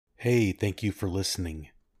Hey, thank you for listening.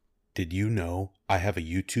 Did you know I have a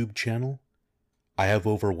YouTube channel? I have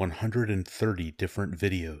over 130 different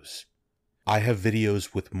videos. I have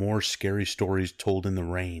videos with more scary stories told in the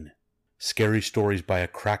rain, scary stories by a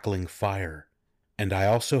crackling fire, and I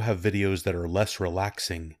also have videos that are less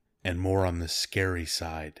relaxing and more on the scary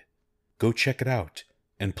side. Go check it out,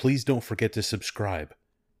 and please don't forget to subscribe.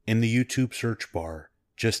 In the YouTube search bar,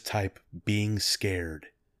 just type "being scared."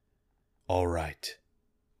 All right.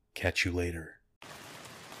 Catch you later.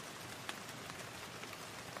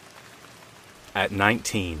 At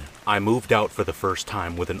 19, I moved out for the first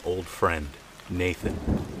time with an old friend,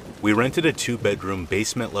 Nathan. We rented a 2-bedroom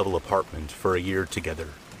basement-level apartment for a year together,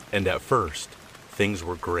 and at first, things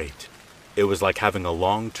were great. It was like having a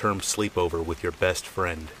long-term sleepover with your best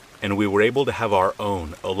friend, and we were able to have our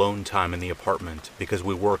own alone time in the apartment because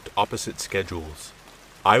we worked opposite schedules.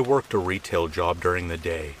 I worked a retail job during the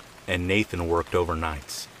day, and Nathan worked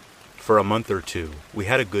overnights. For a month or two, we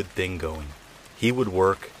had a good thing going. He would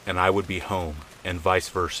work and I would be home, and vice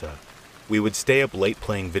versa. We would stay up late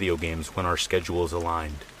playing video games when our schedules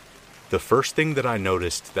aligned. The first thing that I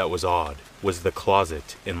noticed that was odd was the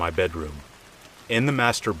closet in my bedroom. In the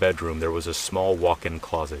master bedroom there was a small walk-in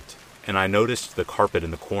closet, and I noticed the carpet in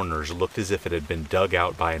the corners looked as if it had been dug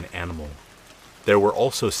out by an animal. There were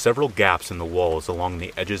also several gaps in the walls along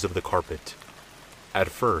the edges of the carpet. At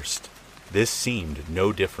first, this seemed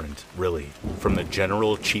no different, really, from the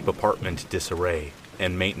general cheap apartment disarray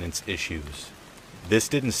and maintenance issues. This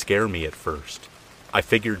didn't scare me at first. I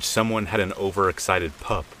figured someone had an overexcited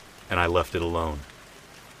pup, and I left it alone.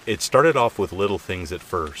 It started off with little things at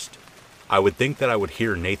first. I would think that I would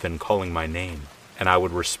hear Nathan calling my name, and I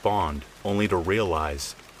would respond, only to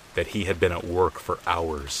realize that he had been at work for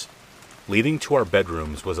hours. Leading to our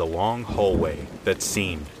bedrooms was a long hallway that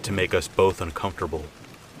seemed to make us both uncomfortable.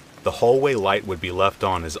 The hallway light would be left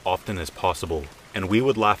on as often as possible, and we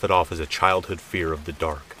would laugh it off as a childhood fear of the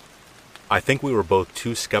dark. I think we were both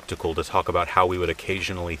too skeptical to talk about how we would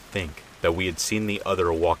occasionally think that we had seen the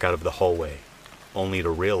other walk out of the hallway, only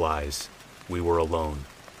to realize we were alone.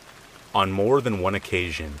 On more than one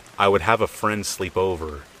occasion, I would have a friend sleep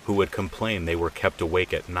over who would complain they were kept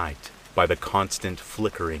awake at night by the constant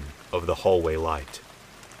flickering of the hallway light.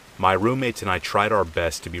 My roommates and I tried our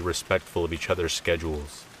best to be respectful of each other's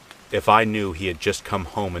schedules. If I knew he had just come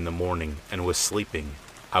home in the morning and was sleeping,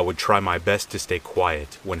 I would try my best to stay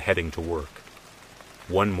quiet when heading to work.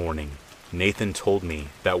 One morning, Nathan told me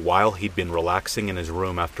that while he'd been relaxing in his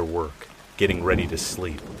room after work, getting ready to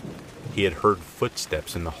sleep, he had heard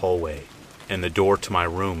footsteps in the hallway and the door to my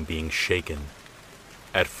room being shaken.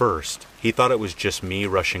 At first, he thought it was just me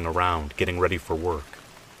rushing around getting ready for work,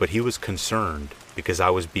 but he was concerned because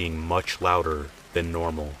I was being much louder than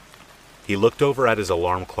normal. He looked over at his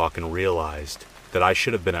alarm clock and realized that I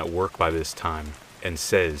should have been at work by this time, and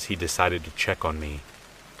says he decided to check on me.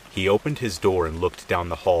 He opened his door and looked down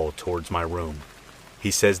the hall towards my room.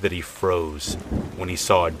 He says that he froze when he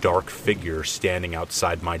saw a dark figure standing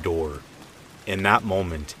outside my door. In that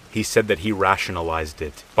moment, he said that he rationalized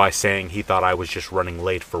it by saying he thought I was just running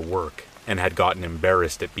late for work and had gotten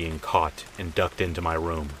embarrassed at being caught and ducked into my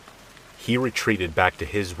room. He retreated back to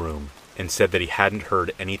his room and said that he hadn't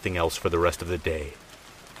heard anything else for the rest of the day.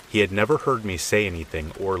 He had never heard me say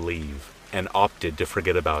anything or leave, and opted to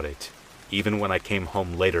forget about it, even when I came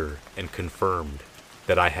home later and confirmed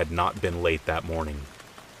that I had not been late that morning.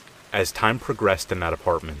 As time progressed in that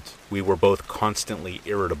apartment, we were both constantly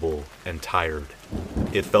irritable and tired.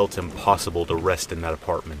 It felt impossible to rest in that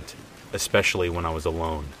apartment, especially when I was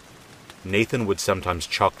alone. Nathan would sometimes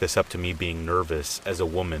chalk this up to me being nervous as a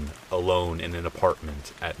woman alone in an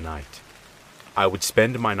apartment at night. I would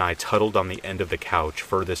spend my nights huddled on the end of the couch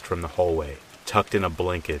furthest from the hallway, tucked in a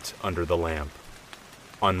blanket under the lamp.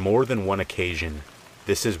 On more than one occasion,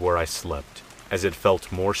 this is where I slept, as it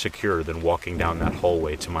felt more secure than walking down that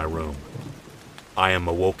hallway to my room. I am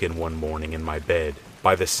awoken one morning in my bed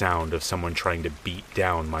by the sound of someone trying to beat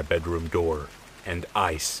down my bedroom door, and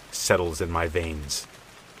ice settles in my veins.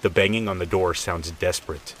 The banging on the door sounds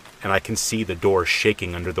desperate, and I can see the door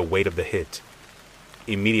shaking under the weight of the hit.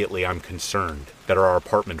 Immediately I'm concerned that our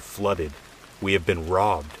apartment flooded, we have been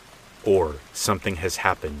robbed, or something has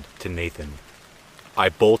happened to Nathan. I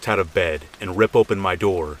bolt out of bed and rip open my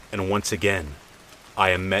door, and once again, I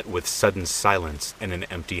am met with sudden silence in an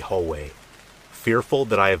empty hallway. Fearful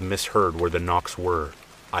that I have misheard where the knocks were,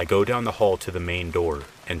 I go down the hall to the main door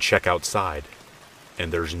and check outside,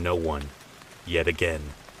 and there's no one, yet again.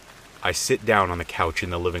 I sit down on the couch in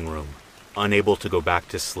the living room, unable to go back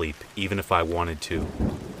to sleep even if I wanted to.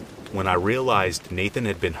 When I realized Nathan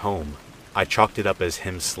had been home, I chalked it up as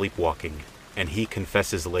him sleepwalking, and he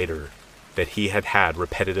confesses later that he had had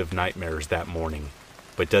repetitive nightmares that morning,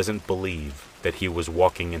 but doesn't believe that he was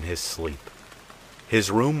walking in his sleep.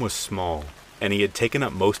 His room was small, and he had taken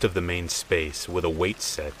up most of the main space with a weight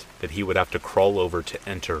set that he would have to crawl over to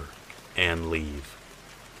enter and leave.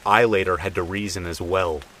 I later had to reason as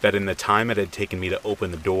well that in the time it had taken me to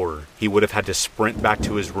open the door, he would have had to sprint back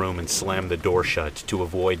to his room and slam the door shut to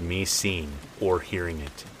avoid me seeing or hearing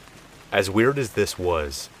it. As weird as this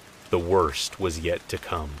was, the worst was yet to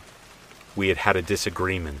come. We had had a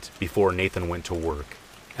disagreement before Nathan went to work,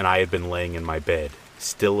 and I had been laying in my bed,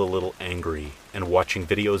 still a little angry, and watching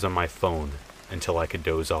videos on my phone until I could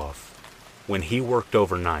doze off. When he worked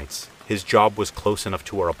overnights, his job was close enough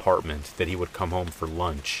to our apartment that he would come home for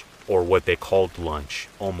lunch, or what they called lunch,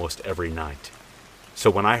 almost every night. So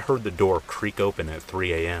when I heard the door creak open at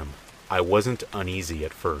 3 a.m., I wasn't uneasy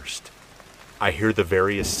at first. I hear the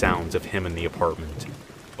various sounds of him in the apartment,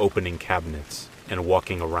 opening cabinets and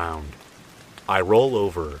walking around. I roll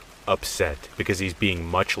over, upset because he's being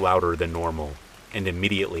much louder than normal, and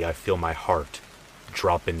immediately I feel my heart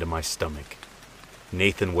drop into my stomach.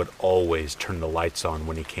 Nathan would always turn the lights on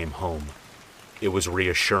when he came home. It was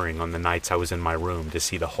reassuring on the nights I was in my room to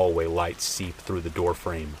see the hallway lights seep through the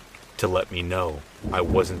doorframe to let me know I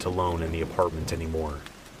wasn't alone in the apartment anymore.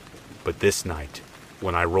 But this night,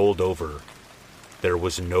 when I rolled over, there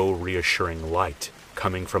was no reassuring light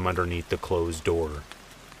coming from underneath the closed door.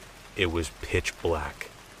 It was pitch black.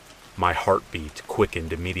 My heartbeat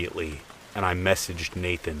quickened immediately, and I messaged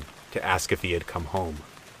Nathan to ask if he had come home,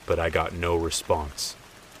 but I got no response.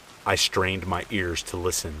 I strained my ears to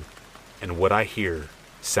listen, and what I hear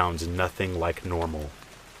sounds nothing like normal.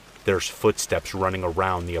 There's footsteps running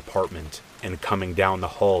around the apartment and coming down the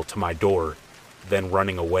hall to my door, then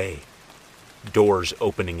running away. Doors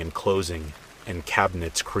opening and closing, and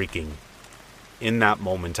cabinets creaking. In that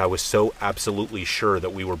moment, I was so absolutely sure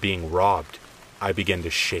that we were being robbed, I began to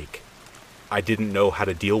shake. I didn't know how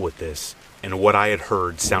to deal with this, and what I had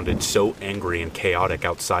heard sounded so angry and chaotic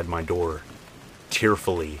outside my door.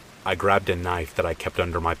 Tearfully, I grabbed a knife that I kept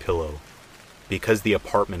under my pillow. Because the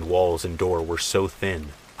apartment walls and door were so thin,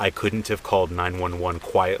 I couldn't have called 911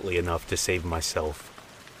 quietly enough to save myself.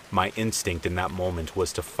 My instinct in that moment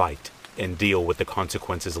was to fight and deal with the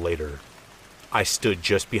consequences later. I stood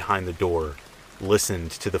just behind the door, listened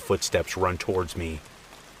to the footsteps run towards me,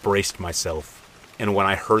 braced myself, and when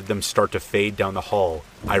I heard them start to fade down the hall,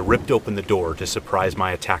 I ripped open the door to surprise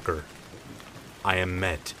my attacker. I am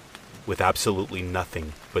met with absolutely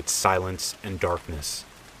nothing but silence and darkness.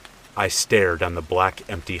 I stare down the black,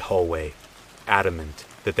 empty hallway, adamant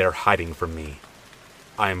that they're hiding from me.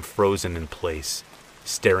 I am frozen in place,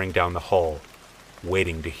 staring down the hall,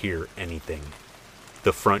 waiting to hear anything.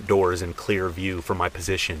 The front door is in clear view from my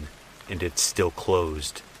position, and it's still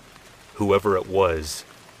closed. Whoever it was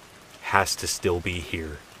has to still be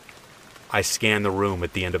here. I scan the room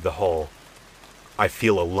at the end of the hall. I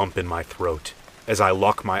feel a lump in my throat as I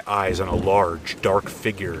lock my eyes on a large, dark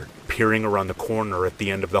figure peering around the corner at the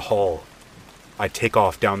end of the hall. I take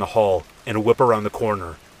off down the hall and whip around the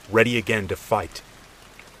corner, ready again to fight.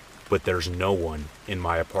 But there's no one in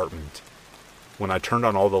my apartment. When I turned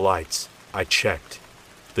on all the lights, I checked.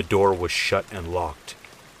 The door was shut and locked.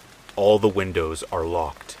 All the windows are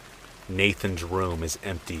locked. Nathan's room is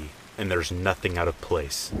empty, and there's nothing out of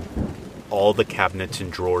place. All the cabinets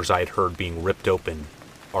and drawers I had heard being ripped open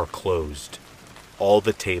are closed. All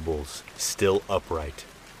the tables still upright.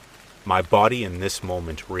 My body in this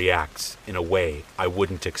moment reacts in a way I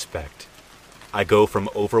wouldn't expect. I go from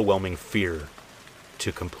overwhelming fear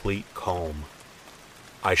to complete calm.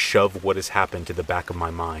 I shove what has happened to the back of my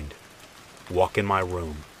mind, walk in my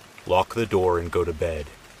room, lock the door and go to bed,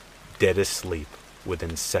 dead asleep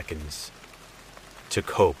within seconds. To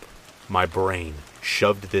cope, my brain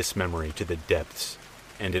shoved this memory to the depths,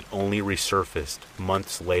 and it only resurfaced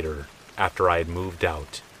months later after I had moved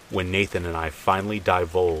out, when Nathan and I finally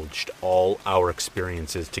divulged all our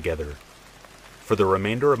experiences together. For the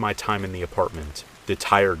remainder of my time in the apartment, the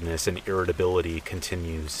tiredness and irritability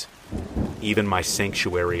continues. Even my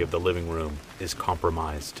sanctuary of the living room is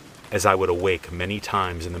compromised, as I would awake many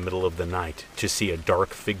times in the middle of the night to see a dark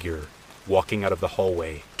figure walking out of the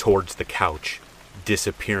hallway towards the couch,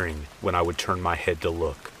 disappearing when I would turn my head to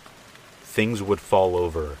look. Things would fall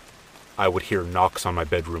over. I would hear knocks on my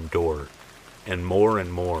bedroom door, and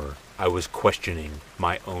more I was questioning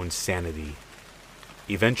my own sanity.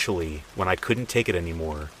 Eventually, when I couldn't take it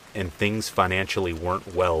anymore, and things financially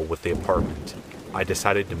weren't well with the apartment, I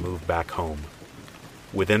decided to move back home.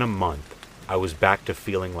 Within a month, I was back to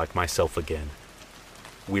feeling like myself again.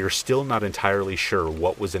 We are still not entirely sure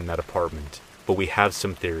what was in that apartment, but we have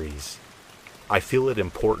some theories. I feel it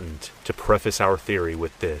important to preface our theory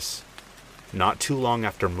with this. Not too long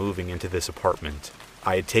after moving into this apartment,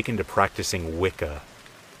 I had taken to practicing Wicca.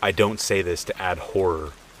 I don't say this to add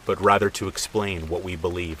horror, but rather to explain what we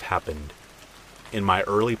believe happened. In my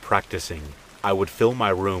early practicing, I would fill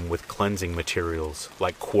my room with cleansing materials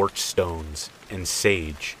like quartz stones and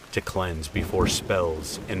sage to cleanse before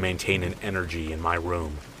spells and maintain an energy in my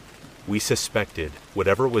room. We suspected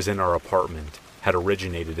whatever was in our apartment had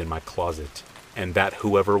originated in my closet, and that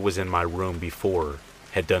whoever was in my room before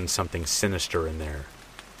had done something sinister in there.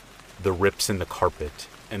 The rips in the carpet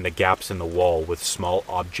and the gaps in the wall with small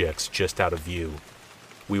objects just out of view.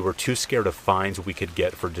 We were too scared of fines we could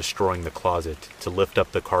get for destroying the closet to lift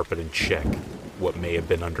up the carpet and check what may have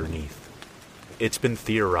been underneath. It's been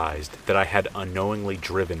theorized that I had unknowingly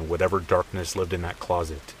driven whatever darkness lived in that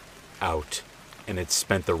closet out, and it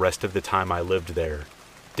spent the rest of the time I lived there,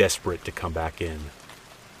 desperate to come back in.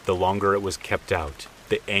 The longer it was kept out,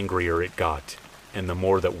 the angrier it got, and the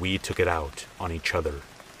more that we took it out on each other.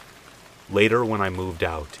 Later, when I moved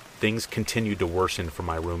out, things continued to worsen for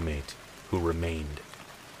my roommate, who remained.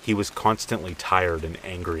 He was constantly tired and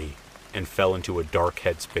angry, and fell into a dark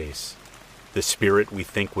headspace. The spirit we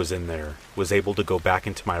think was in there was able to go back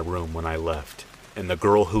into my room when I left, and the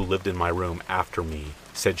girl who lived in my room after me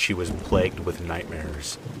said she was plagued with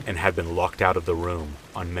nightmares and had been locked out of the room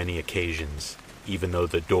on many occasions, even though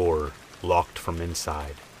the door locked from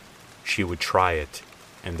inside. She would try it,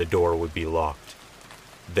 and the door would be locked.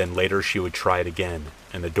 Then later she would try it again,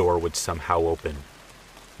 and the door would somehow open.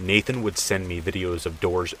 Nathan would send me videos of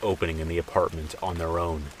doors opening in the apartment on their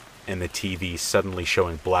own, and the TV suddenly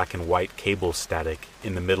showing black and white cable static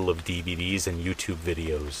in the middle of DVDs and YouTube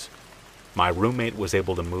videos. My roommate was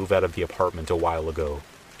able to move out of the apartment a while ago,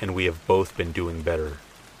 and we have both been doing better.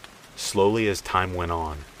 Slowly as time went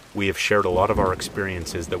on, we have shared a lot of our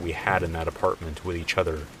experiences that we had in that apartment with each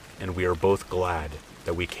other, and we are both glad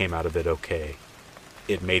that we came out of it okay.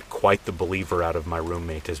 It made quite the believer out of my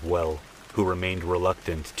roommate as well, who remained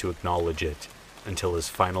reluctant to acknowledge it until his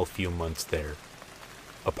final few months there.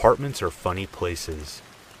 Apartments are funny places.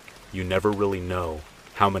 You never really know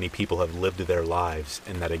how many people have lived their lives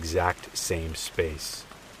in that exact same space,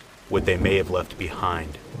 what they may have left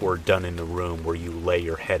behind or done in the room where you lay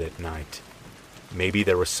your head at night. Maybe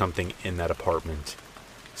there was something in that apartment,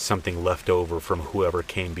 something left over from whoever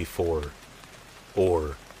came before.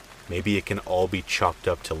 Or maybe it can all be chalked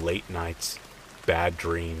up to late nights, bad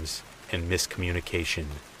dreams, and miscommunication.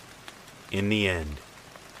 In the end,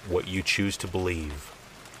 what you choose to believe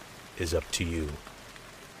is up to you.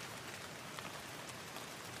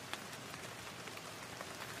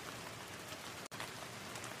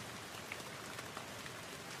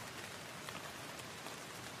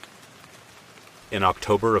 In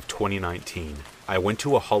October of 2019, I went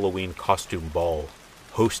to a Halloween costume ball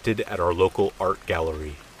hosted at our local art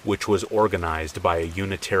gallery, which was organized by a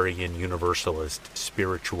Unitarian Universalist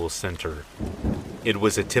spiritual center. It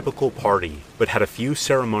was a typical party, but had a few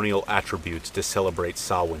ceremonial attributes to celebrate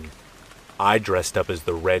Samhain. I dressed up as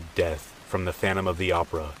the Red Death from the Phantom of the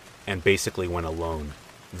Opera, and basically went alone,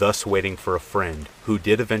 thus waiting for a friend who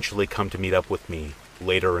did eventually come to meet up with me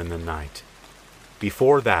later in the night.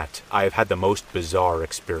 Before that, I have had the most bizarre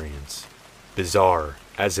experience. Bizarre,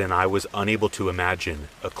 as in I was unable to imagine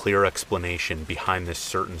a clear explanation behind this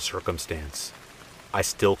certain circumstance. I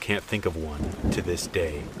still can't think of one to this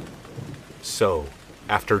day. So,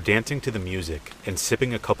 after dancing to the music and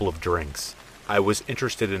sipping a couple of drinks, I was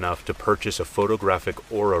interested enough to purchase a photographic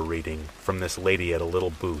aura reading from this lady at a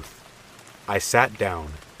little booth. I sat down,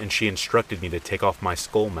 and she instructed me to take off my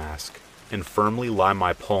skull mask and firmly lie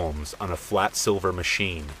my palms on a flat silver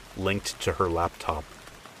machine linked to her laptop.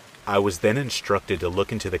 I was then instructed to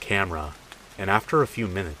look into the camera, and after a few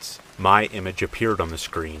minutes, my image appeared on the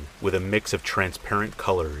screen with a mix of transparent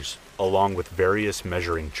colors along with various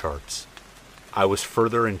measuring charts. I was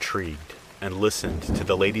further intrigued and listened to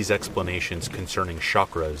the lady's explanations concerning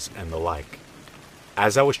chakras and the like.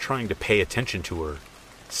 As I was trying to pay attention to her,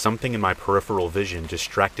 something in my peripheral vision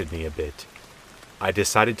distracted me a bit. I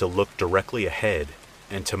decided to look directly ahead,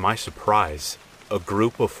 and to my surprise, a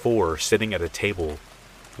group of 4 sitting at a table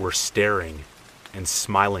were staring and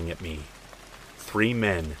smiling at me. 3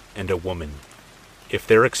 men and a woman. If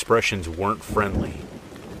their expressions weren't friendly,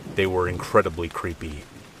 they were incredibly creepy.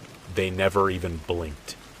 They never even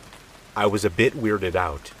blinked. I was a bit weirded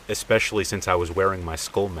out, especially since I was wearing my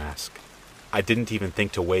skull mask. I didn't even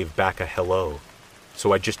think to wave back a hello,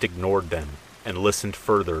 so I just ignored them and listened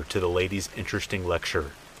further to the lady's interesting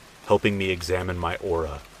lecture, helping me examine my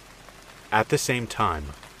aura. At the same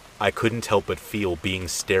time, I couldn't help but feel being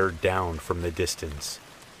stared down from the distance.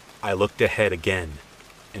 I looked ahead again,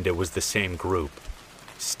 and it was the same group,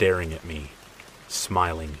 staring at me,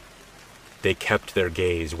 smiling. They kept their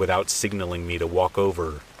gaze without signaling me to walk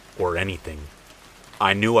over or anything.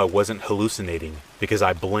 I knew I wasn't hallucinating because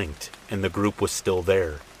I blinked and the group was still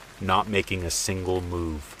there, not making a single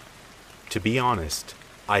move. To be honest,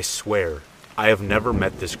 I swear, I have never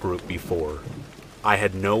met this group before. I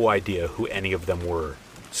had no idea who any of them were,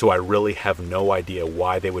 so I really have no idea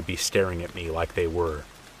why they would be staring at me like they were.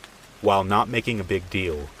 While not making a big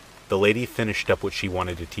deal, the lady finished up what she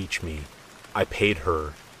wanted to teach me. I paid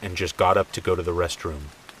her and just got up to go to the restroom.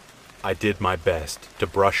 I did my best to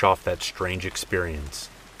brush off that strange experience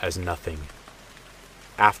as nothing.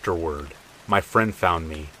 Afterward, my friend found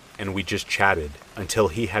me and we just chatted until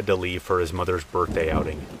he had to leave for his mother's birthday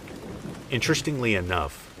outing. Interestingly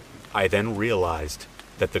enough, I then realized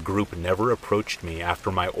that the group never approached me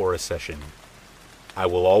after my aura session. I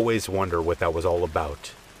will always wonder what that was all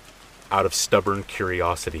about. Out of stubborn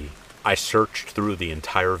curiosity, I searched through the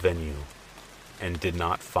entire venue and did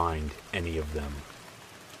not find any of them.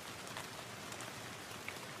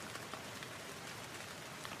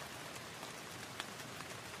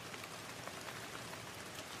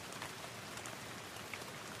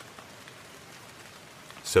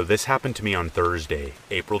 So this happened to me on Thursday,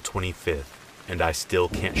 April 25th, and I still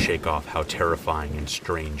can't shake off how terrifying and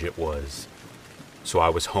strange it was. So I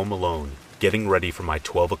was home alone, getting ready for my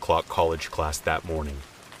 12 o'clock college class that morning,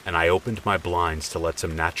 and I opened my blinds to let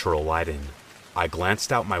some natural light in. I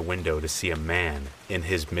glanced out my window to see a man in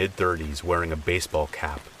his mid-30s wearing a baseball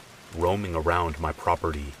cap, roaming around my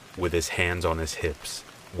property with his hands on his hips,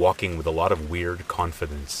 walking with a lot of weird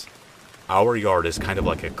confidence. Our yard is kind of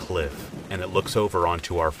like a cliff, and it looks over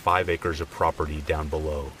onto our 5 acres of property down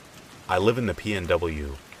below. I live in the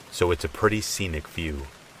PNW, so it's a pretty scenic view.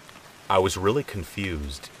 I was really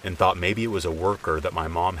confused and thought maybe it was a worker that my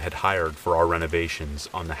mom had hired for our renovations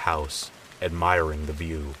on the house, admiring the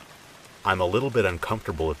view. I'm a little bit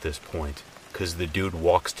uncomfortable at this point, because the dude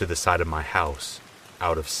walks to the side of my house,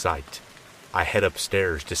 out of sight. I head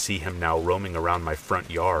upstairs to see him now roaming around my front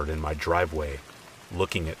yard and my driveway,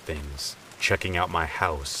 looking at things, checking out my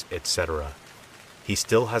house, etc. He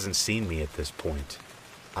still hasn't seen me at this point.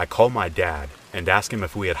 I call my dad and ask him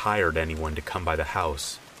if we had hired anyone to come by the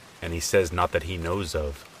house, and he says not that he knows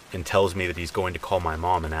of, and tells me that he's going to call my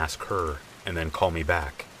mom and ask her, and then call me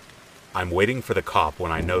back. I'm waiting for the cop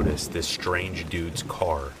when I notice this strange dude's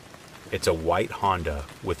car. It's a white Honda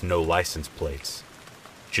with no license plates,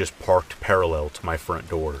 just parked parallel to my front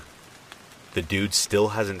door. The dude still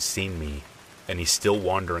hasn't seen me, and he's still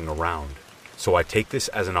wandering around, so I take this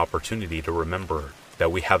as an opportunity to remember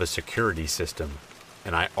that we have a security system,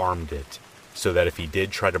 and I armed it so that if he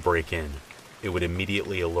did try to break in, it would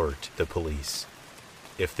immediately alert the police.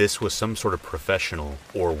 If this was some sort of professional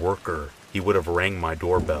or worker, he would have rang my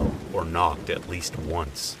doorbell or knocked at least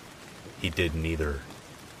once. He did neither.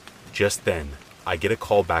 Just then, I get a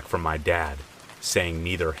call back from my dad saying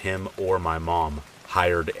neither him or my mom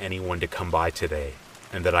hired anyone to come by today,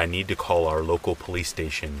 and that I need to call our local police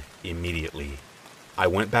station immediately. I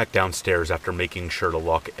went back downstairs after making sure to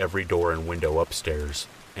lock every door and window upstairs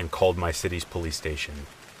and called my city's police station.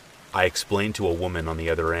 I explained to a woman on the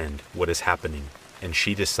other end what is happening, and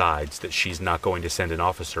she decides that she's not going to send an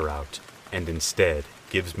officer out, and instead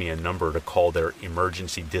gives me a number to call their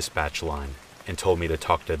emergency dispatch line and told me to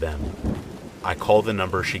talk to them. I call the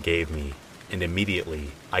number she gave me, and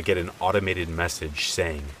immediately I get an automated message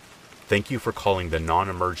saying, "Thank you for calling the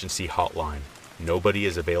non-emergency hotline. Nobody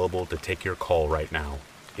is available to take your call right now.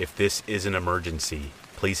 If this is an emergency,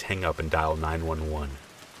 please hang up and dial 911.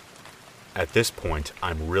 At this point,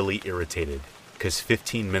 I'm really irritated, because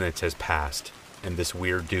 15 minutes has passed, and this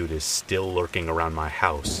weird dude is still lurking around my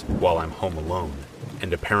house while I'm home alone,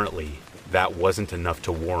 and apparently, that wasn't enough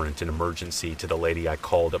to warrant an emergency to the lady I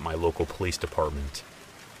called at my local police department.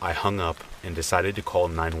 I hung up and decided to call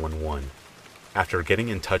 911. After getting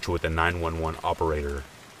in touch with the 911 operator,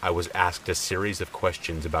 I was asked a series of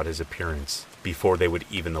questions about his appearance before they would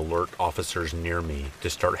even alert officers near me to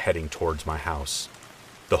start heading towards my house.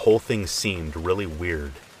 The whole thing seemed really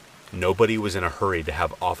weird. Nobody was in a hurry to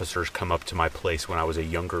have officers come up to my place when I was a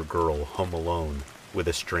younger girl home alone with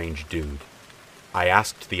a strange dude. I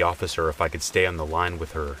asked the officer if I could stay on the line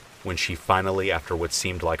with her when she finally, after what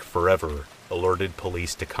seemed like forever, alerted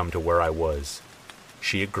police to come to where I was.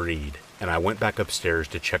 She agreed, and I went back upstairs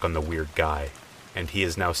to check on the weird guy, and he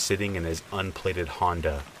is now sitting in his unplated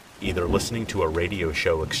Honda, either listening to a radio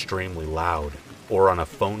show extremely loud or on a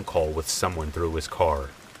phone call with someone through his car.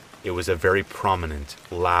 It was a very prominent,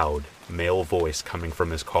 loud, male voice coming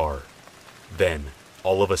from his car. Then,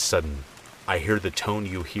 all of a sudden, I hear the tone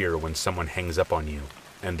you hear when someone hangs up on you,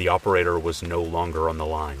 and the operator was no longer on the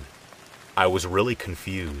line. I was really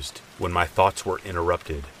confused when my thoughts were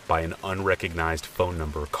interrupted by an unrecognized phone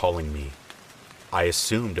number calling me. I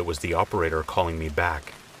assumed it was the operator calling me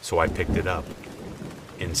back, so I picked it up.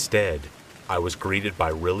 Instead, I was greeted by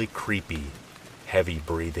really creepy, heavy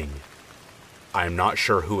breathing. I am not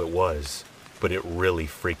sure who it was, but it really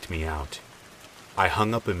freaked me out. I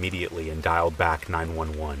hung up immediately and dialed back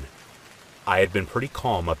 911. I had been pretty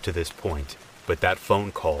calm up to this point, but that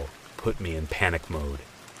phone call put me in panic mode.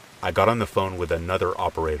 I got on the phone with another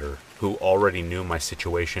operator who already knew my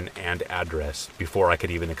situation and address before I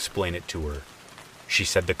could even explain it to her. She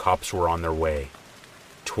said the cops were on their way.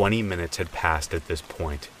 20 minutes had passed at this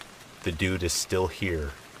point. The dude is still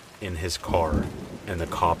here, in his car, and the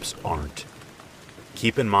cops aren't.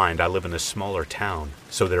 Keep in mind I live in a smaller town,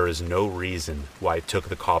 so there is no reason why it took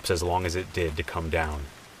the cops as long as it did to come down.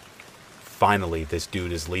 Finally, this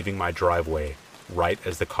dude is leaving my driveway right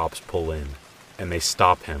as the cops pull in, and they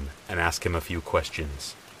stop him and ask him a few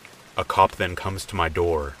questions. A cop then comes to my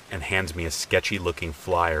door and hands me a sketchy-looking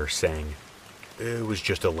flyer saying, "It was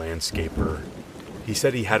just a landscaper. He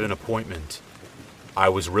said he had an appointment." I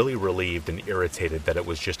was really relieved and irritated that it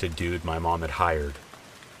was just a dude my mom had hired,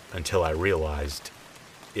 until I realized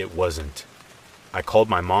it wasn't. I called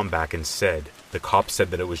my mom back and said, the cop said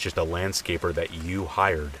that it was just a landscaper that you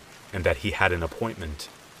hired, and that he had an appointment.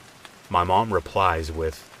 My mom replies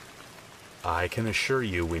with, "I can assure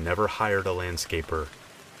you we never hired a landscaper.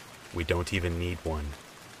 We don't even need one."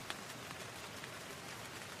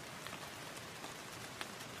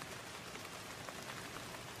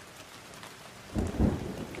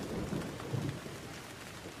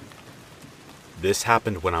 This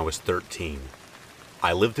happened when I was 13.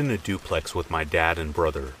 I lived in a duplex with my dad and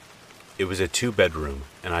brother. It was a 2-bedroom,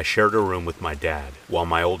 and I shared a room with my dad, while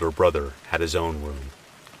my older brother had his own room.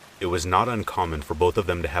 It was not uncommon for both of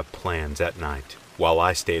them to have plans at night, while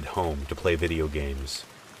I stayed home to play video games,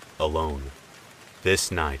 alone. This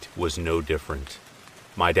night was no different.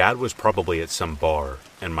 My dad was probably at some bar,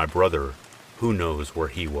 and my brother, who knows where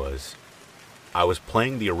he was. I was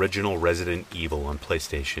playing the original Resident Evil on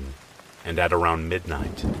PlayStation, and at around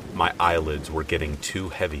midnight, my eyelids were getting too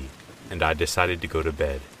heavy, and I decided to go to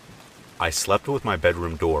bed. I slept with my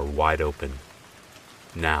bedroom door wide open.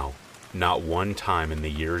 Now, not one time in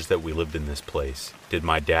the years that we lived in this place did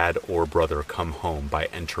my dad or brother come home by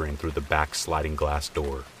entering through the back sliding glass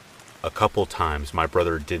door. A couple times my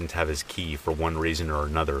brother didn't have his key for one reason or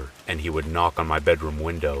another, and he would knock on my bedroom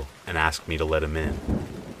window and ask me to let him in.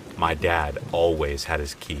 My dad always had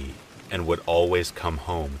his key, and would always come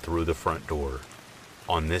home through the front door.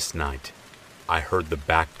 On this night, I heard the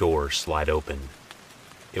back door slide open.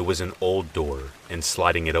 It was an old door, and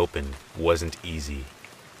sliding it open wasn't easy.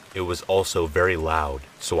 It was also very loud,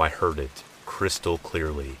 so I heard it crystal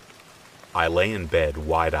clearly. I lay in bed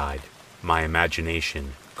wide-eyed, my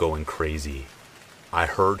imagination going crazy. I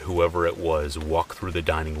heard whoever it was walk through the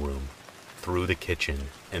dining room, through the kitchen,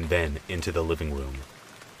 and then into the living room.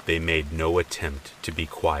 They made no attempt to be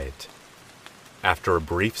quiet. After a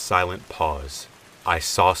brief silent pause, I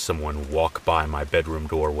saw someone walk by my bedroom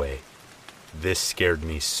doorway. This scared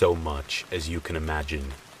me so much, as you can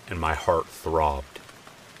imagine, and my heart throbbed.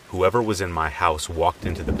 Whoever was in my house walked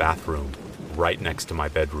into the bathroom right next to my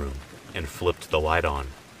bedroom and flipped the light on.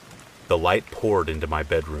 The light poured into my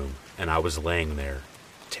bedroom, and I was laying there,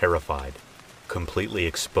 terrified, completely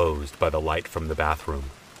exposed by the light from the bathroom.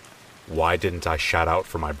 Why didn't I shout out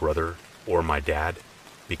for my brother or my dad?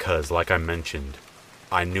 Because, like I mentioned,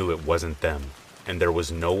 I knew it wasn't them, and there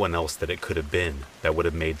was no one else that it could have been that would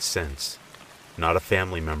have made sense. Not a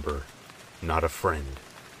family member, not a friend.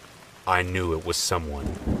 I knew it was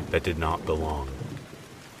someone that did not belong.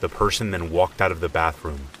 The person then walked out of the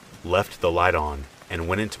bathroom, left the light on, and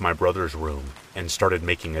went into my brother's room and started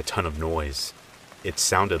making a ton of noise. It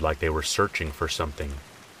sounded like they were searching for something.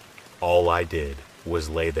 All I did was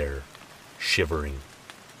lay there, shivering.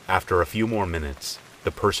 After a few more minutes,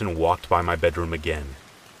 the person walked by my bedroom again.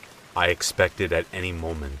 I expected at any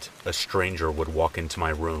moment a stranger would walk into my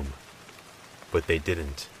room, but they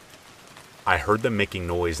didn't. I heard them making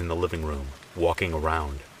noise in the living room, walking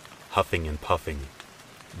around, huffing and puffing.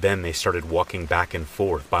 Then they started walking back and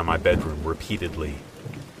forth by my bedroom repeatedly,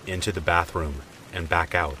 into the bathroom and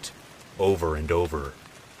back out, over and over.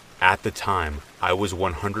 At the time, I was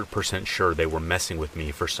 100% sure they were messing with me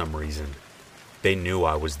for some reason. They knew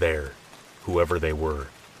I was there, whoever they were.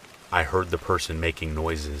 I heard the person making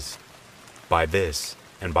noises. By this,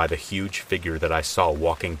 and by the huge figure that I saw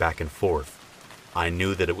walking back and forth, I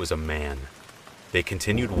knew that it was a man. They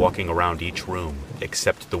continued walking around each room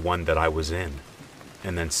except the one that I was in,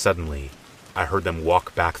 and then suddenly, I heard them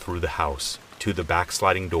walk back through the house to the back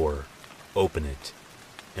sliding door, open it,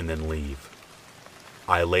 and then leave.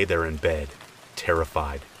 I lay there in bed,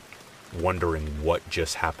 terrified, wondering what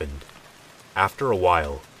just happened. After a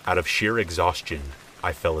while, out of sheer exhaustion,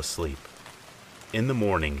 I fell asleep. In the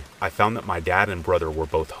morning, I found that my dad and brother were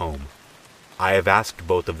both home. I have asked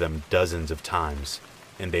both of them dozens of times,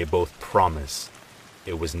 and they both promise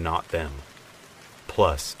it was not them.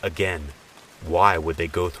 Plus, again, why would they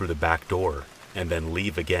go through the back door and then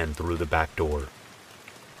leave again through the back door?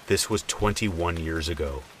 This was 21 years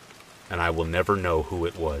ago, and I will never know who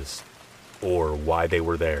it was, or why they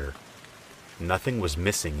were there. Nothing was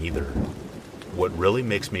missing either. What really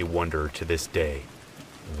makes me wonder to this day,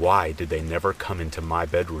 why did they never come into my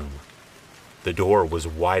bedroom? The door was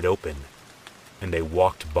wide open, and they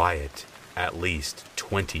walked by it at least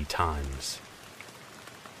 20 times.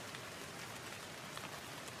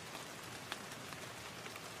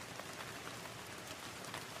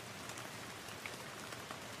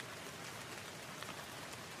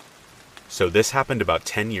 So this happened about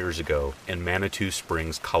 10 years ago in Manitou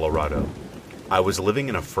Springs, Colorado. I was living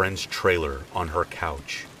in a friend's trailer on her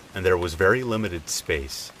couch, and there was very limited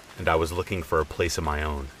space, and I was looking for a place of my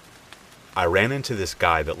own. I ran into this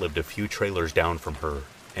guy that lived a few trailers down from her,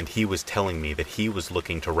 and he was telling me that he was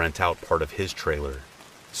looking to rent out part of his trailer.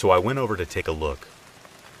 So I went over to take a look.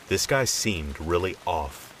 This guy seemed really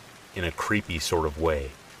off, in a creepy sort of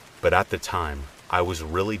way, but at the time, I was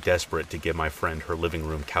really desperate to give my friend her living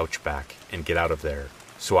room couch back and get out of there,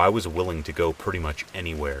 so I was willing to go pretty much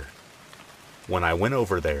anywhere. When I went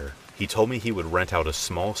over there, he told me he would rent out a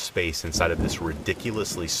small space inside of this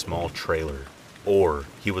ridiculously small trailer, or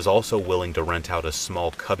he was also willing to rent out a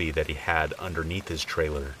small cubby that he had underneath his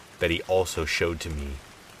trailer that he also showed to me.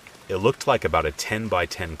 It looked like about a 10 by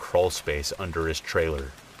 10 crawl space under his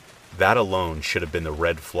trailer. That alone should have been the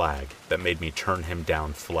red flag that made me turn him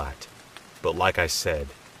down flat. But like I said,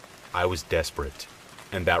 I was desperate,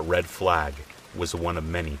 and that red flag was one of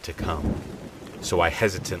many to come. So I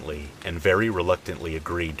hesitantly and very reluctantly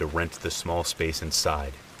agreed to rent the small space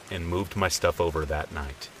inside and moved my stuff over that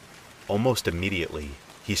night. Almost immediately,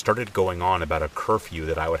 he started going on about a curfew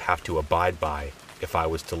that I would have to abide by if I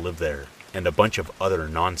was to live there, and a bunch of other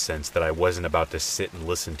nonsense that I wasn't about to sit and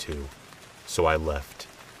listen to. So I left.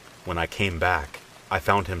 When I came back, I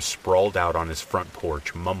found him sprawled out on his front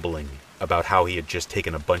porch mumbling about how he had just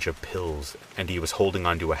taken a bunch of pills and he was holding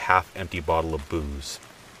onto a half-empty bottle of booze.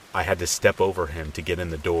 I had to step over him to get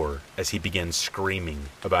in the door as he began screaming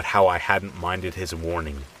about how I hadn't minded his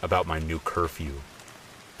warning about my new curfew.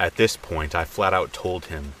 At this point, I flat out told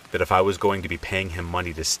him that if I was going to be paying him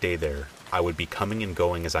money to stay there, I would be coming and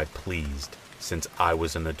going as I pleased, since I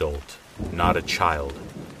was an adult, not a child,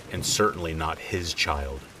 and certainly not his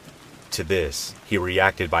child. To this, he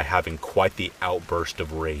reacted by having quite the outburst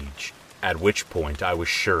of rage, at which point I was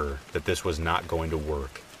sure that this was not going to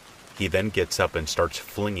work. He then gets up and starts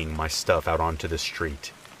flinging my stuff out onto the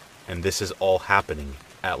street, and this is all happening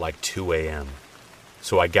at like 2 a.m.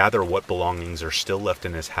 So I gather what belongings are still left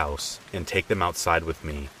in his house and take them outside with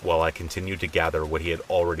me while I continue to gather what he had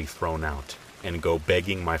already thrown out and go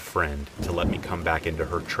begging my friend to let me come back into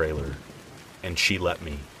her trailer. And she let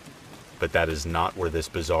me. But that is not where this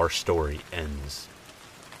bizarre story ends.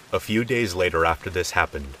 A few days later after this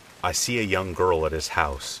happened, I see a young girl at his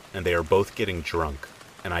house, and they are both getting drunk,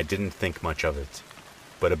 and I didn't think much of it.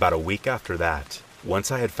 But about a week after that,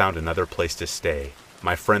 once I had found another place to stay,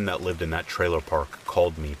 my friend that lived in that trailer park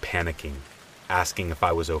called me panicking, asking if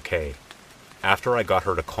I was okay. After I got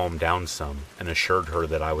her to calm down some and assured her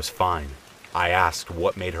that I was fine, I asked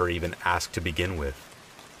what made her even ask to begin with.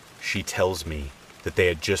 She tells me that they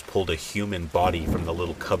had just pulled a human body from the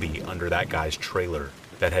little cubby under that guy's trailer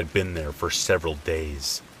that had been there for several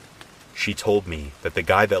days. She told me that the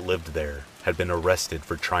guy that lived there had been arrested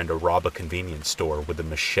for trying to rob a convenience store with a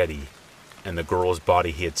machete, and the girl's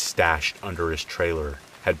body he had stashed under his trailer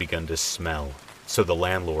had begun to smell, so the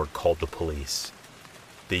landlord called the police.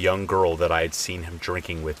 The young girl that I had seen him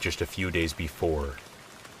drinking with just a few days before,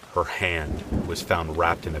 her hand was found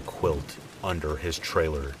wrapped in a quilt under his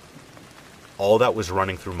trailer. All that was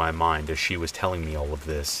running through my mind as she was telling me all of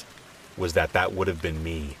this was that that would have been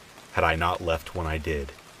me had I not left when I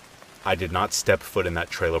did. I did not step foot in that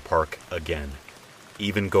trailer park again.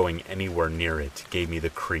 Even going anywhere near it gave me the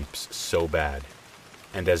creeps so bad.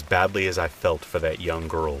 And as badly as I felt for that young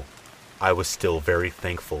girl, I was still very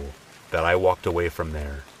thankful that I walked away from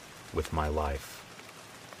there with my life.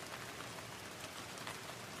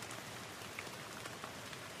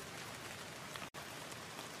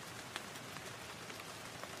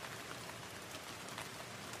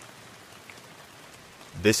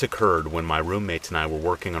 This occurred when my roommates and I were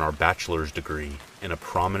working on our bachelor's degree in a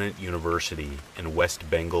prominent university in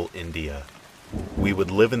West Bengal, India. We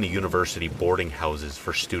would live in the university boarding houses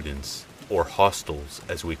for students, or hostels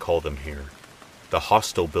as we call them here. The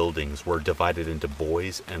hostel buildings were divided into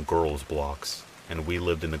boys and girls blocks, and we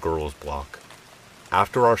lived in the girls block.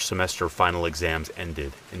 After our semester final exams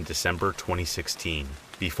ended in December 2016,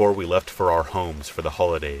 before we left for our homes for the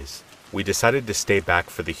holidays, we decided to stay back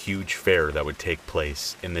for the huge fair that would take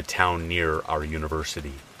place in the town near our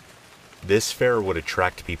university. This fair would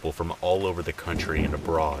attract people from all over the country and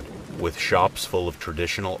abroad, with shops full of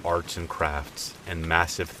traditional arts and crafts and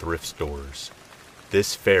massive thrift stores.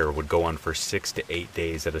 This fair would go on for 6 to 8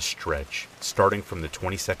 days at a stretch, starting from the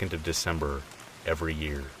 22nd of December every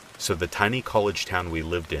year. So the tiny college town we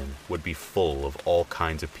lived in would be full of all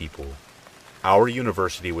kinds of people. Our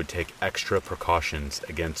university would take extra precautions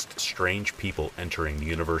against strange people entering the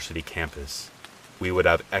university campus. We would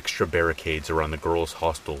have extra barricades around the girls'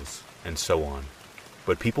 hostels, and so on.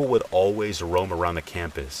 But people would always roam around the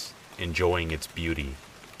campus, enjoying its beauty,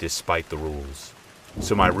 despite the rules.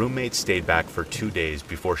 So my roommate stayed back for 2 days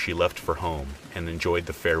before she left for home and enjoyed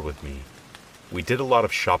the fair with me. We did a lot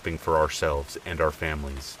of shopping for ourselves and our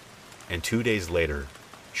families, and 2 days later,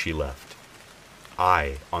 she left.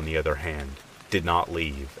 I, on the other hand, did not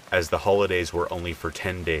leave, as the holidays were only for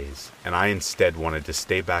 10 days, and I instead wanted to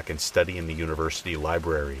stay back and study in the university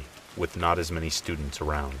library with not as many students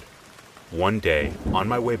around. One day, on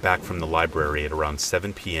my way back from the library at around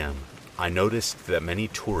 7 p.m., I noticed that many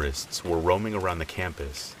tourists were roaming around the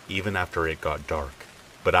campus even after it got dark.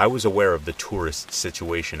 But I was aware of the tourist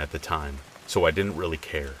situation at the time, so I didn't really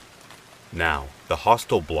care. Now, the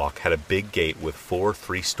hostel block had a big gate with 4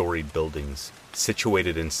 3-storied buildings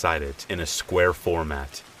situated inside it in a square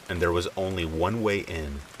format, and there was only one way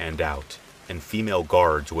in and out, and female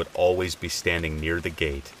guards would always be standing near the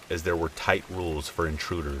gate as there were tight rules for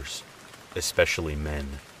intruders, especially men.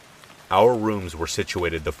 Our rooms were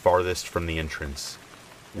situated the farthest from the entrance.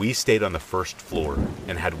 We stayed on the first floor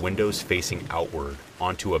and had windows facing outward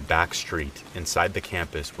onto a back street inside the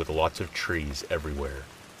campus with lots of trees everywhere.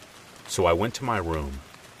 So I went to my room,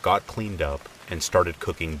 got cleaned up, and started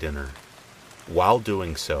cooking dinner. While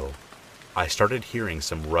doing so, I started hearing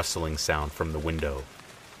some rustling sound from the window.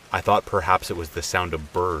 I thought perhaps it was the sound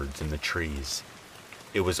of birds in the trees.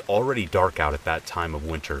 It was already dark out at that time of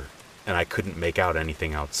winter, and I couldn't make out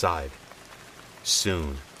anything outside.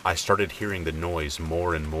 Soon, I started hearing the noise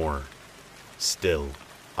more and more. Still,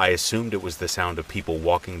 I assumed it was the sound of people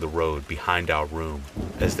walking the road behind our room,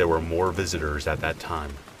 as there were more visitors at that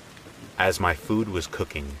time. As my food was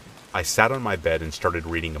cooking, I sat on my bed and started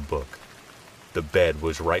reading a book. The bed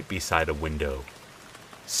was right beside a window.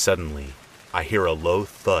 Suddenly, I hear a low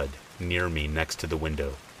thud near me next to the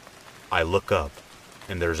window. I look up,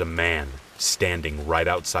 and there's a man standing right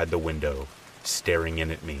outside the window, staring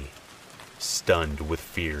in at me. Stunned with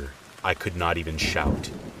fear, I could not even shout.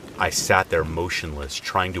 I sat there motionless,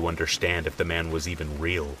 trying to understand if the man was even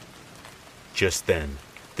real. Just then,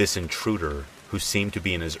 this intruder, who seemed to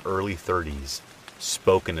be in his early 30s,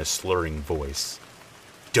 spoke in a slurring voice.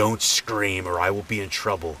 "Don't scream or I will be in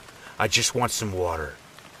trouble. I just want some water.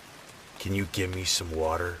 Can you give me some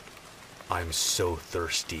water? I'm so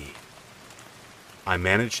thirsty." I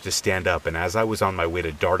managed to stand up, and as I was on my way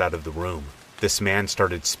to dart out of the room, this man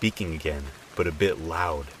started speaking again, but a bit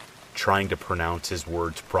loud, trying to pronounce his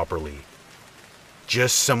words properly.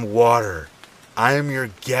 "Just some water. I am your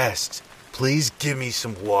guest. Please give me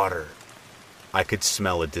some water." I could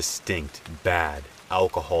smell a distinct, bad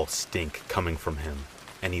alcohol stink coming from him,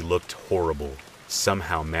 and he looked horrible,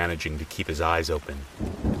 somehow managing to keep his eyes open.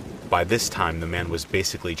 By this time, the man was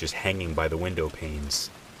basically just hanging by the window panes,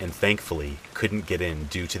 and thankfully couldn't get in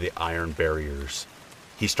due to the iron barriers.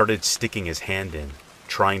 He started sticking his hand in,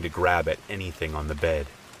 trying to grab at anything on the bed.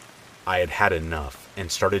 I had had enough and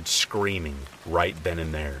started screaming right then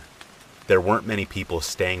and there. There weren't many people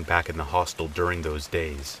staying back in the hostel during those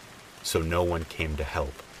days, so no one came to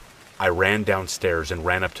help. I ran downstairs and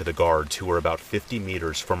ran up to the guards, who were about 50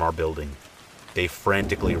 meters from our building. They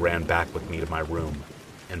frantically ran back with me to my room,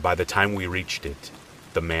 and by the time we reached it,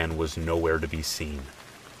 the man was nowhere to be seen.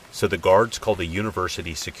 So the guards called a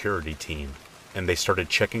university security team, and they started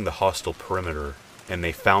checking the hostel perimeter, and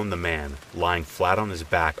they found the man lying flat on his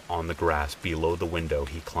back on the grass below the window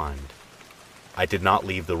he climbed. I did not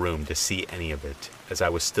leave the room to see any of it, as I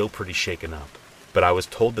was still pretty shaken up, but I was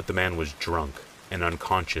told that the man was drunk and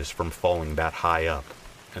unconscious from falling that high up,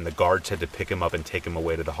 and the guards had to pick him up and take him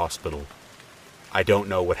away to the hospital. I don't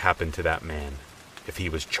know what happened to that man, if he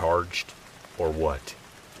was charged or what,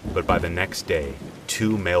 but by the next day,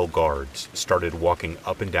 2 male guards started walking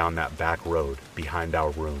up and down that back road behind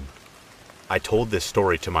our room. I told this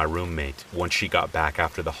story to my roommate once she got back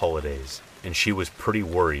after the holidays, and she was pretty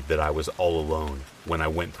worried that I was all alone when I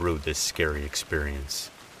went through this scary experience.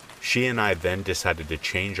 She and I then decided to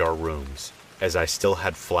change our rooms, as I still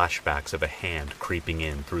had flashbacks of a hand creeping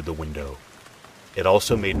in through the window. It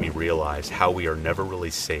also made me realize how we are never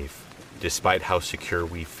really safe, despite how secure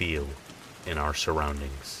we feel in our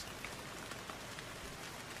surroundings.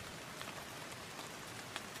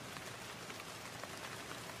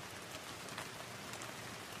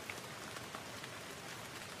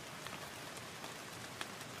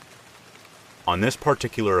 On this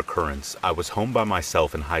particular occurrence, I was home by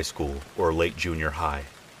myself in high school or late junior high,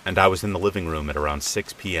 and I was in the living room at around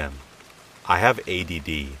 6 p.m. I have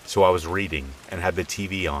ADD, so I was reading and had the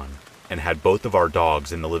TV on and had both of our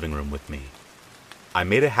dogs in the living room with me. I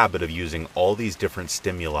made a habit of using all these different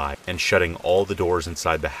stimuli and shutting all the doors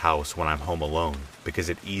inside the house when I'm home alone because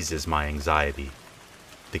it eases my anxiety.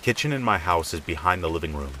 The kitchen in my house is behind the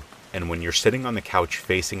living room, and when you're sitting on the couch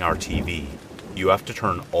facing our TV, you have to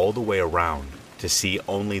turn all the way around to see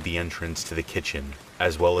only the entrance to the kitchen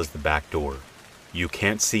as well as the back door. You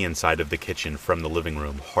can't see inside of the kitchen from the living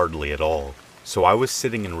room hardly at all, so I was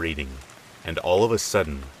sitting and reading, and all of a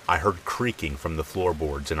sudden I heard creaking from the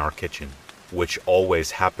floorboards in our kitchen, which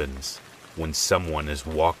always happens when someone is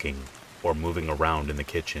walking or moving around in the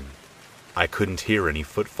kitchen. I couldn't hear any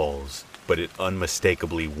footfalls, but it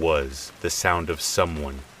unmistakably was the sound of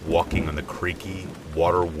someone walking on the creaky,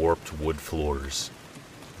 water-warped wood floors.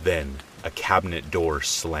 Then, a cabinet door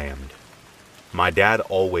slammed. My dad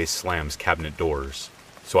always slams cabinet doors,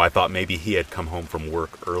 so I thought maybe he had come home from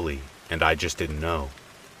work early and I just didn't know.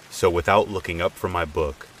 So without looking up from my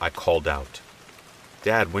book, I called out,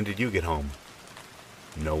 "Dad, when did you get home?"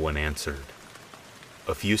 No one answered.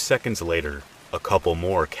 A few seconds later, a couple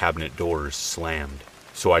more cabinet doors slammed,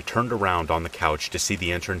 so I turned around on the couch to see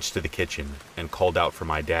the entrance to the kitchen and called out for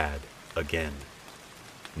my dad again.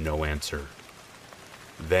 No answer.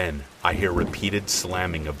 Then I hear repeated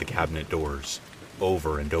slamming of the cabinet doors,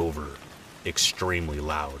 over and over, extremely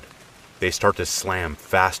loud. They start to slam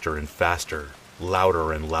faster and faster,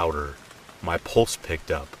 louder and louder. My pulse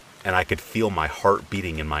picked up, and I could feel my heart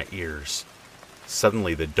beating in my ears.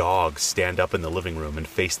 Suddenly the dogs stand up in the living room and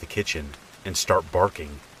face the kitchen, and start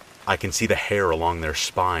barking. I can see the hair along their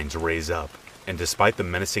spines raise up, and despite the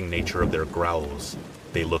menacing nature of their growls,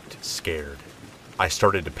 they looked scared. I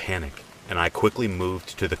started to panic, and I quickly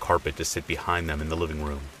moved to the carpet to sit behind them in the living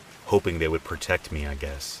room, hoping they would protect me, I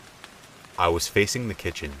guess. I was facing the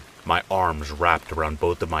kitchen, my arms wrapped around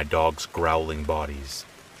both of my dogs' growling bodies.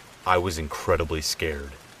 I was incredibly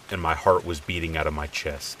scared, and my heart was beating out of my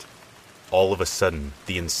chest. All of a sudden,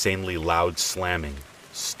 the insanely loud slamming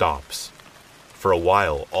stops. For a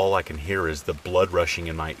while, all I can hear is the blood rushing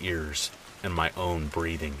in my ears and my own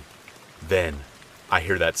breathing. Then, I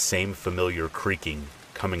hear that same familiar creaking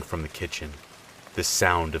coming from the kitchen, the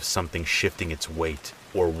sound of something shifting its weight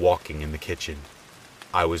or walking in the kitchen.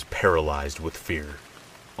 I was paralyzed with fear,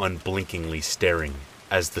 unblinkingly staring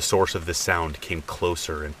as the source of the sound came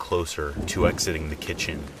closer and closer to exiting the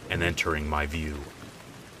kitchen and entering my view.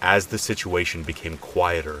 As the situation became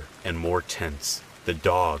quieter and more tense, the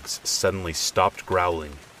dogs suddenly stopped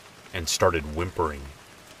growling and started whimpering.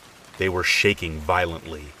 They were shaking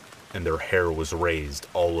violently, and their hair was raised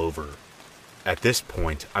all over. At this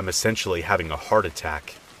point, I'm essentially having a heart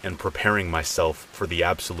attack and preparing myself for the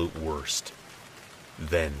absolute worst.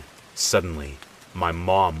 Then, suddenly, my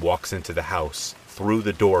mom walks into the house through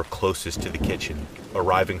the door closest to the kitchen,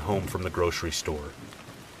 arriving home from the grocery store.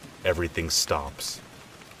 Everything stops.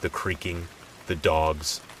 The creaking, the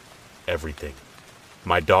dogs, everything.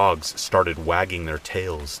 My dogs started wagging their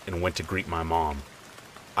tails and went to greet my mom.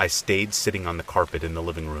 I stayed sitting on the carpet in the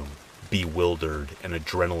living room, bewildered and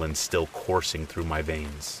adrenaline still coursing through my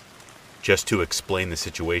veins. Just to explain the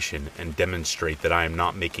situation and demonstrate that I am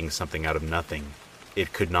not making something out of nothing,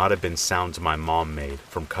 it could not have been sounds my mom made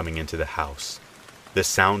from coming into the house. The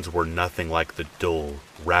sounds were nothing like the dull,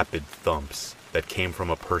 rapid thumps that came from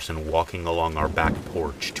a person walking along our back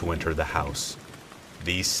porch to enter the house.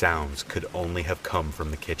 These sounds could only have come from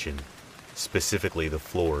the kitchen, specifically the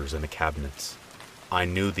floors and the cabinets. I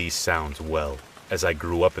knew these sounds well, as I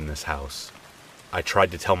grew up in this house. I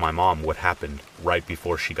tried to tell my mom what happened right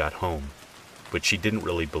before she got home, but she didn't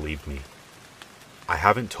really believe me. I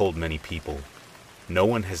haven't told many people. No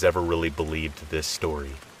one has ever really believed this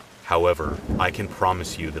story. However, I can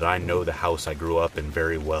promise you that I know the house I grew up in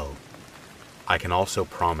very well. I can also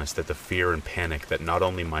promise that the fear and panic that not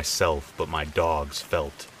only myself but my dogs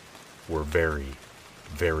felt were very,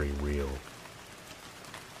 very real.